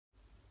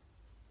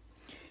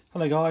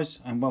Hello guys,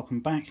 and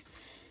welcome back.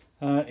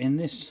 In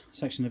this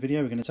section of the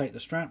video we're going to take the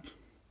strap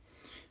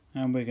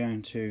and we're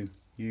going to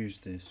use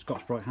the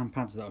Scotch-Brite hand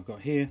pads that I've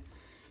got here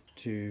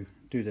to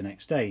do the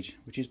next stage,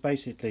 which is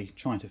basically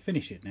trying to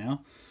finish it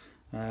now.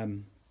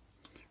 When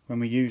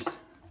we use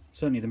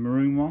certainly the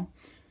maroon one,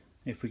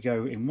 if we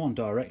go in one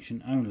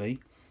direction only,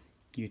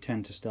 you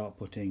tend to start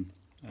putting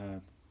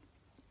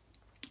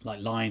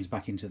like lines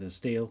back into the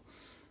steel,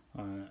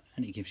 and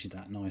it gives you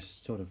that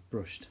nice sort of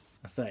brushed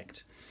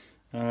effect.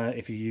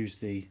 If you use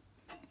the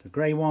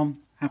grey one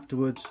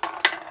afterwards,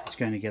 it's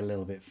going to get a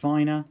little bit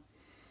finer,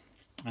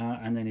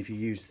 and then if you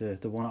use the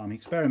one I'm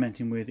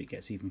experimenting with, it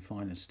gets even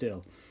finer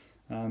still.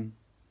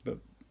 But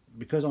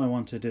because I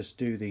want to just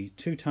do the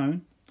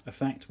two-tone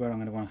effect, where I'm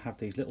going to want to have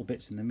these little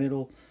bits in the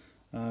middle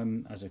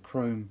as a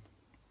chrome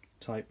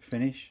type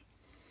finish,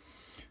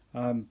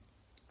 I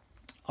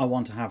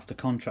want to have the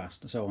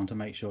contrast, so I want to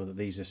make sure that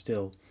these are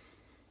still,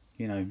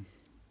 you know,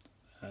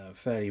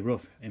 fairly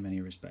rough in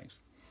many respects.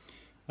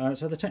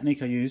 So the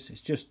technique I use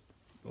is just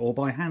all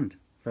by hand,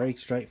 very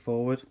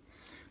straightforward,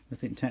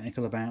 nothing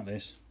technical about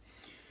this.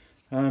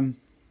 Now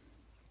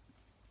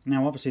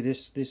obviously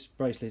this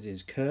bracelet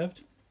is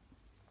curved,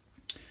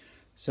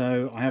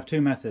 so I have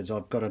two methods.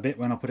 I've got a bit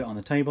when I put it on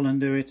the table and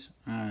do it,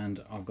 and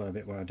I've got a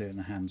bit where I do it in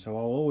the hand. So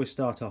I'll always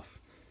start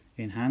off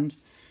in hand,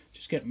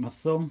 just get my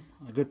thumb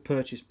a good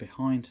purchase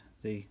behind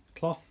the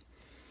cloth,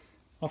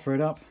 offer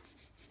it up,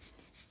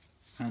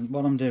 and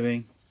what I'm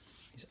doing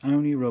is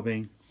only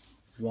rubbing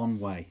one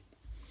way.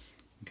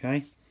 Okay,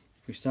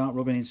 if we start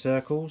rubbing in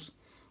circles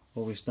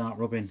or we start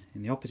rubbing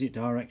in the opposite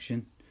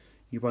direction,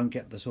 you won't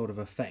get the sort of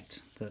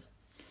effect that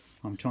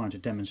I'm trying to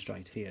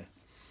demonstrate here.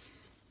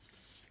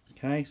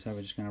 Okay, so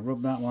we're just going to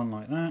rub that one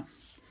like that.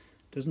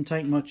 Doesn't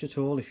take much at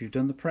all. If you've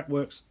done the prep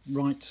works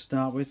right to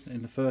start with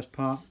in the first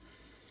part,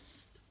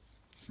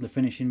 the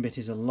finishing bit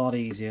is a lot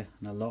easier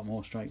and a lot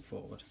more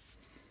straightforward.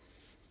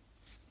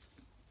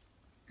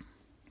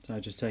 So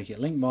just take it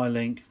link by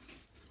link,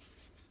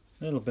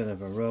 a little bit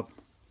of a rub.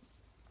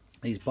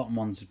 These bottom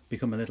ones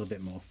become a little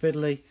bit more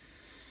fiddly.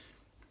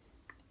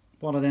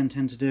 What I then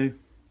tend to do,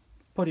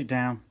 put it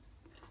down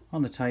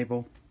on the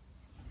table.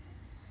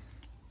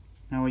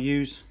 Now I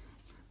use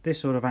this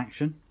sort of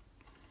action,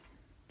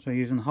 so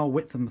using the whole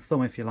width of my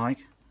thumb if you like,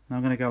 and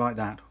I'm going to go like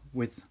that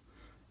with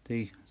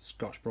the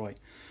Scotch-Brite.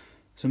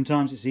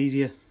 Sometimes it's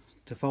easier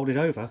to fold it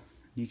over,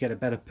 you get a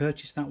better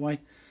purchase that way,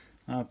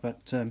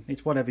 but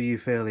it's whatever you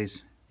feel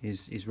is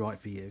right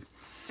for you.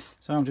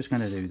 So I'm just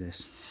going to do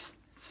this.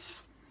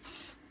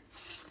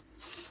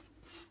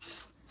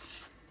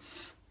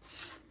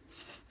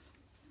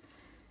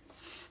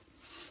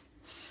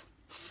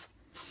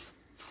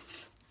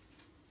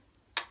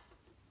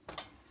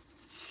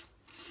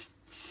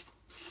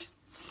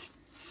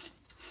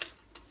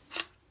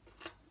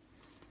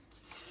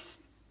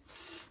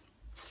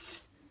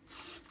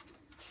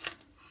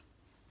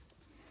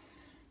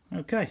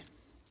 Okay,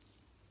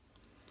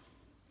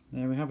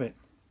 there we have it.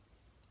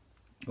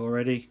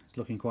 Already it's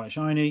looking quite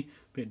shiny,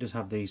 but it does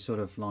have these sort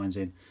of lines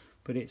in,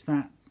 but it's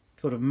that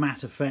sort of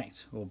matte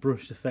effect or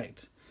brushed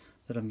effect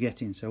that I'm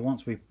getting. So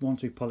once we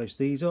polish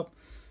these up,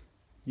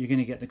 you're going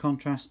to get the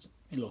contrast.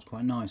 It looks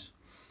quite nice,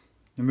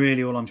 and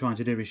really all I'm trying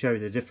to do is show you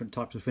the different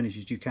types of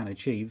finishes you can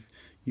achieve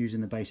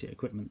using the basic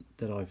equipment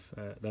that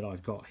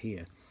I've got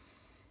here.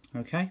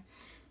 Okay,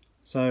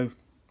 so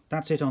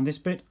that's it on this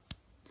bit.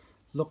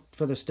 Look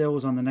for the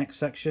stills on the next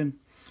section,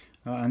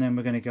 and then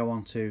we're going to go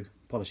on to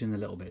polishing the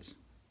little bits.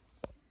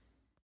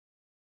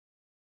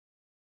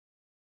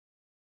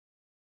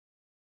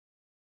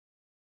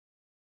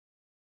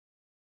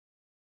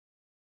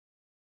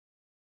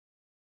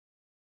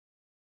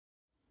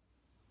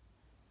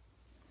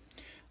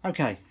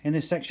 Okay, in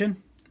this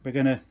section we're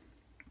going to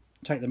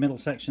take the middle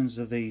sections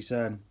of these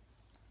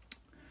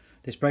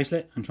this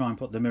bracelet and try and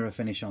put the mirror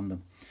finish on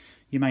them.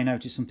 You may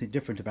notice something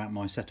different about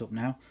my setup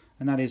now,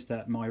 and that is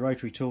that my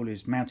rotary tool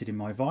is mounted in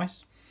my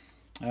vise.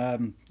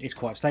 It's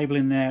quite stable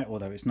in there,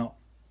 although it's not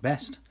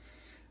best.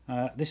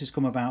 This has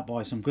come about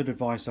by some good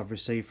advice I've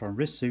received from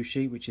Wrist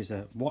Sushi, which is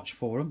a watch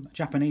forum, a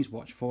Japanese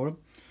watch forum.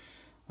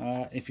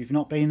 If you've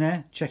not been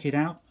there, check it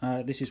out.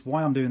 This is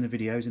why I'm doing the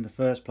videos in the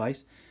first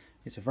place.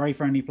 It's a very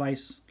friendly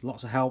place,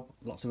 lots of help,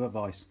 lots of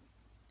advice.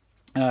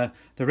 The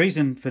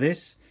reason for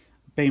this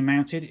being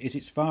mounted is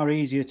it's far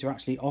easier to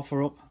actually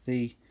offer up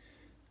the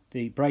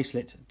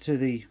bracelet to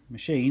the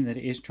machine that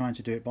it is trying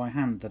to do it by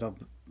hand, that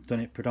I've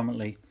done it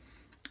predominantly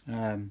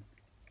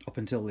up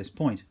until this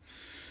point.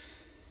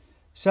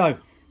 So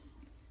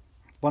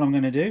what I'm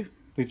going to do,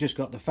 we've just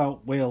got the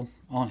felt wheel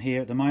on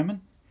here at the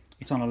moment.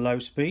 It's on a low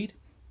speed.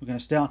 We're going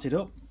to start it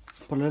up,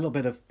 put a little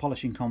bit of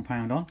polishing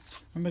compound on,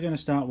 and we're going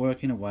to start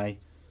working away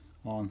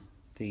on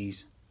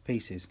these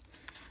pieces.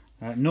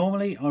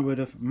 Normally I would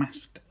have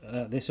masked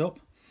this up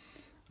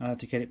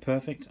to get it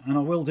perfect, and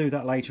I will do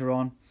that later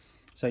on,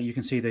 so you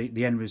can see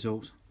the end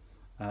result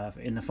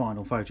in the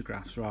final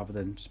photographs, rather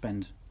than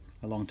spend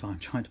a long time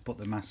trying to put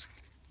the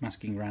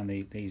masking around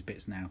these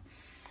bits now.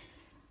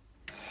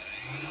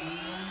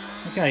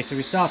 Okay, so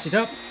we start it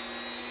up.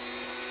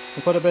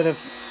 We put a bit of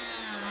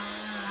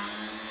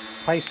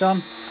paste on.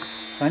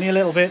 It's only a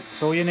little bit,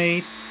 that's all you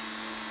need.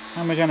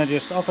 And we're going to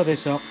just offer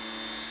this up.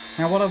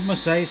 Now what I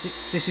must say is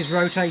this is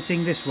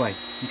rotating this way,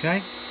 okay?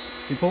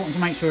 It's important to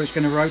make sure it's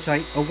going to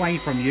rotate away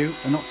from you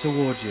and not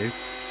towards you.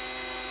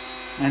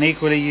 And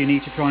equally you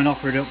need to try and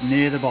offer it up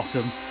near the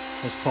bottom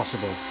as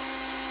possible.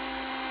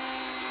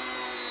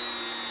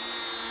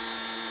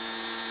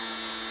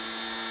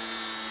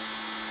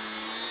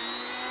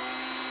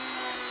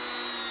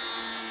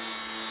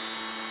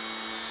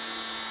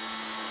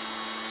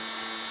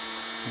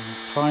 And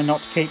try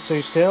not to keep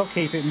too still,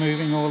 keep it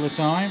moving all the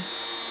time.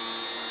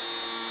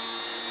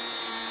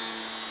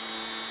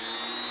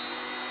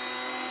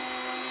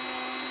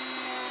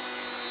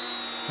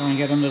 Try and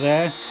get under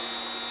there.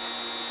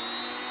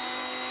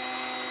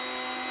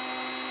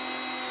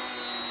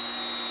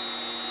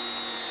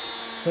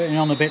 Certainly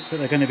on the bits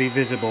that are going to be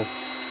visible.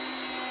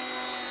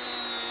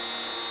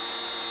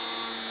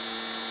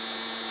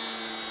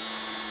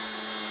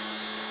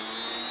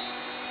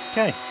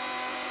 Okay,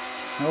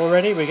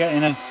 already we're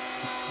getting a, you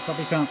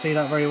probably can't see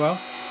that very well,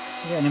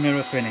 we're getting a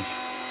mirror finish.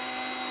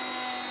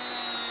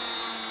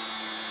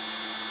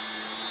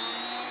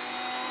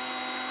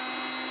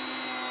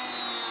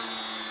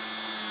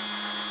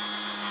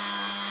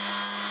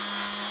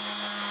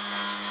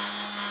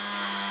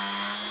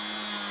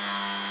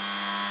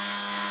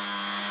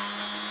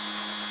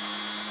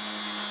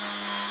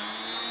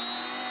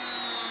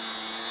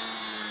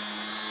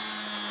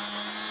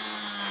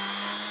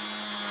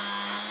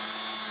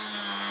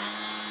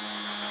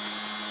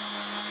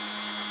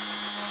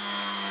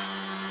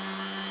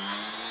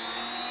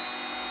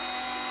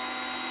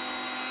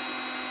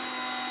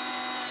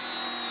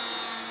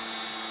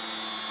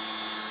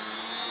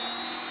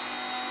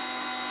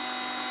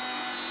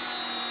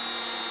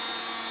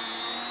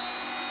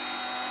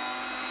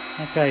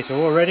 Okay,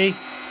 so already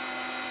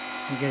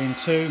we're getting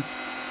two.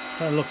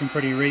 They're looking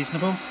pretty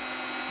reasonable,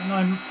 and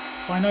I'm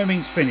by no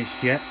means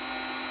finished yet.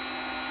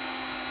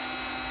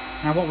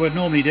 Now what we'd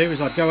normally do is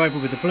I'd go over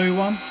with the blue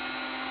one,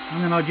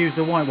 and then I'd use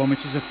the white one,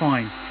 which is a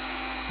fine.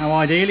 Now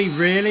ideally,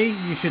 really,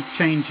 you should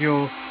change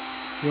your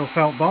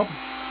felt bob,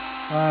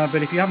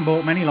 but if you haven't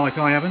bought many like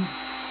I haven't,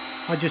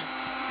 I just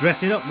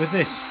dress it up with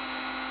this.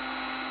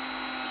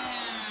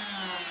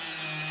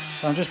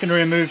 So I'm just going to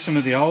remove some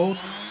of the old.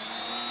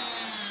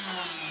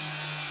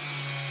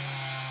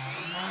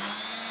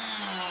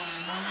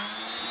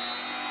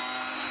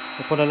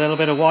 We'll put a little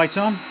bit of white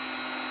on.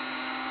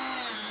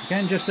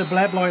 Again, just a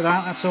bleb like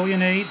that, that's all you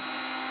need.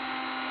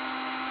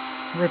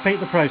 Repeat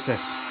the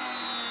process.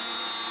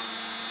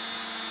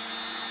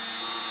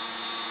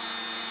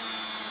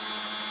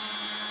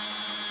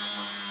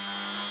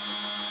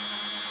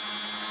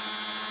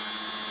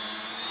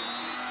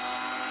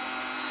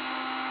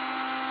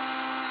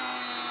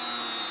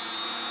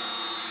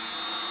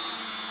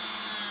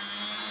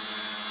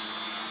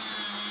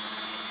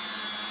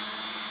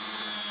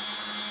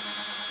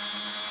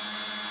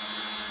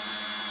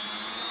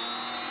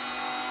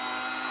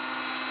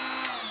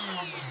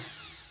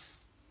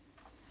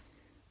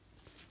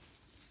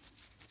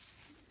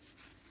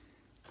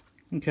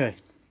 Okay,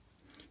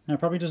 now it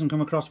probably doesn't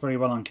come across very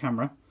well on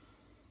camera,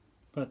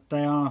 but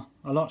they are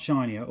a lot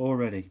shinier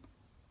already.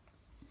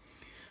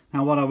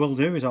 Now what I will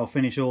do is I'll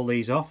finish all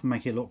these off and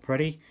make it look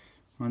pretty,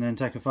 and then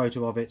take a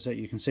photo of it so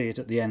you can see it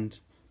at the end,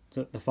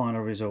 the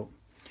final result.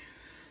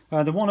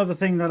 The one other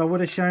thing that I would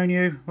have shown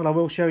you, well I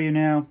will show you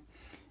now,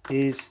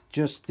 is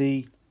just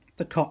the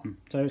cotton.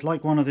 So it's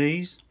like one of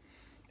these.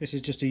 This is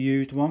just a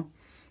used one.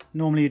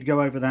 Normally you'd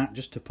go over that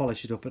just to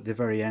polish it up at the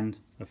very end,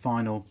 a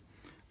final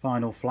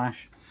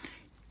flash.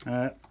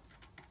 And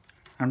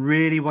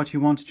really what you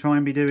want to try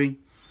and be doing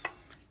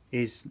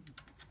is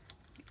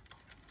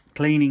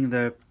cleaning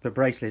the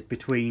bracelet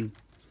between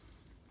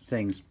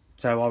things.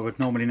 So I would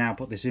normally now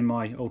put this in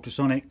my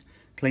ultrasonic,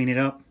 clean it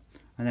up,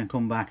 and then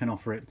come back and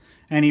offer it.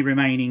 Any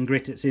remaining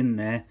grit that's in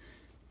there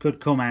could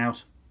come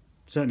out,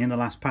 certainly in the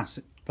last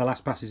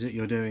passes that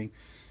you're doing,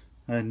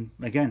 and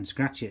again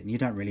scratch it, and you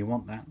don't really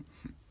want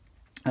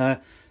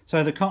that.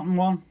 So the cotton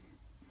one,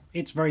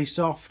 it's very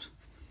soft.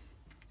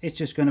 It's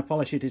just going to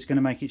polish it, it's going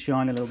to make it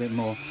shine a little bit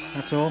more,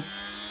 that's all.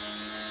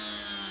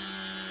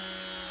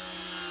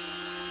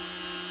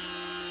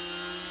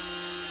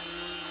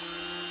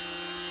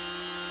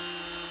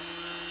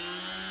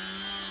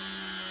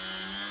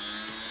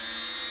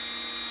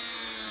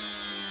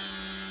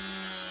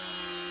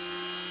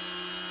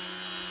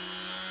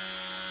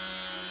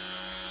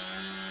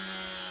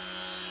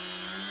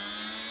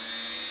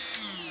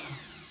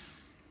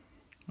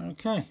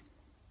 Okay.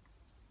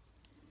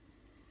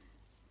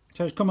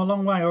 So it's come a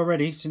long way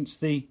already since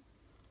the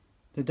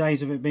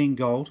days of it being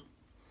gold,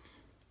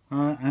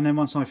 and then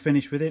once I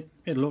finish with it,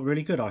 it'll look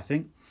really good, I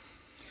think.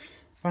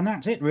 And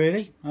that's it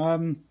really.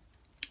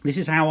 This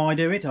is how I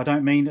do it. I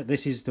don't mean that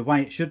this is the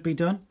way it should be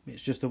done.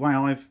 It's just the way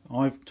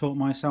I've taught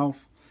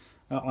myself.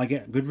 I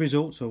get good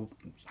results, or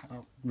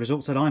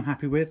results that I'm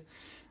happy with.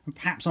 And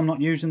perhaps I'm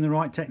not using the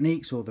right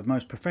techniques or the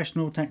most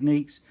professional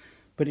techniques,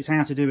 but it's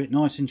how to do it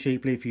nice and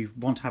cheaply if you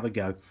want to have a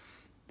go.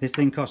 This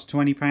thing costs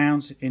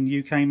 £20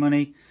 in UK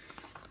money.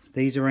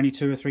 These are only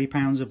 £2 or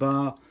 £3 a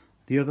bar.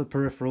 The other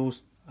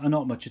peripherals are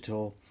not much at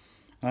all.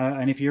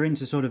 And if you're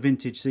into sort of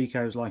vintage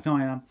Seicos like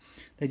I am,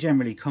 they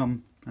generally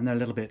come and they're a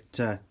little bit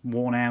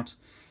worn out,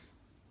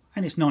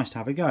 and it's nice to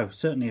have a go,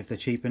 certainly if they're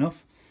cheap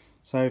enough.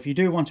 So if you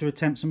do want to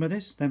attempt some of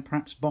this, then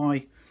perhaps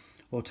buy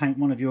or take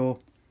one of your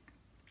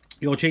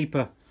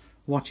cheaper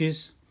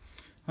watches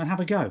and have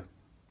a go.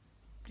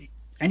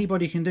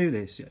 Anybody can do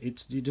this.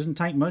 It doesn't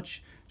take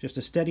much, just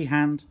a steady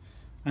hand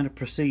and a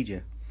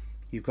procedure.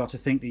 You've got to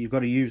think that you've got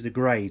to use the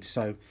grade,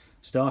 so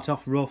start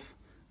off rough,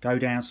 go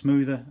down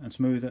smoother and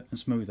smoother and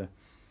smoother.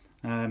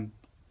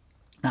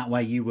 That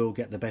way you will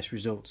get the best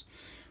results.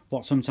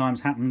 What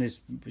sometimes happens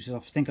is, which I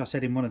think I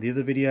said in one of the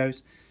other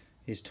videos,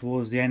 is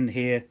towards the end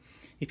here,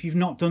 if you've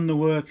not done the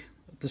work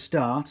at the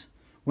start,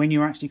 when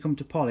you actually come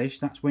to polish,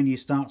 that's when you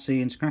start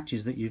seeing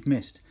scratches that you've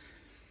missed.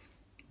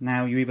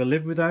 Now you either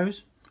live with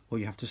those or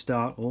you have to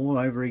start all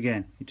over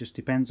again. It just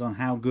depends on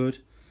how good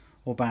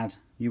or bad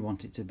you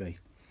want it to be.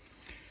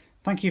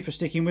 Thank you for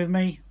sticking with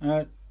me.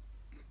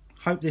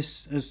 Hope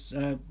this has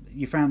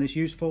you found this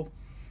useful,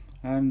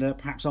 and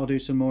perhaps I'll do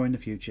some more in the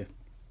future.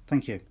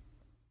 Thank you.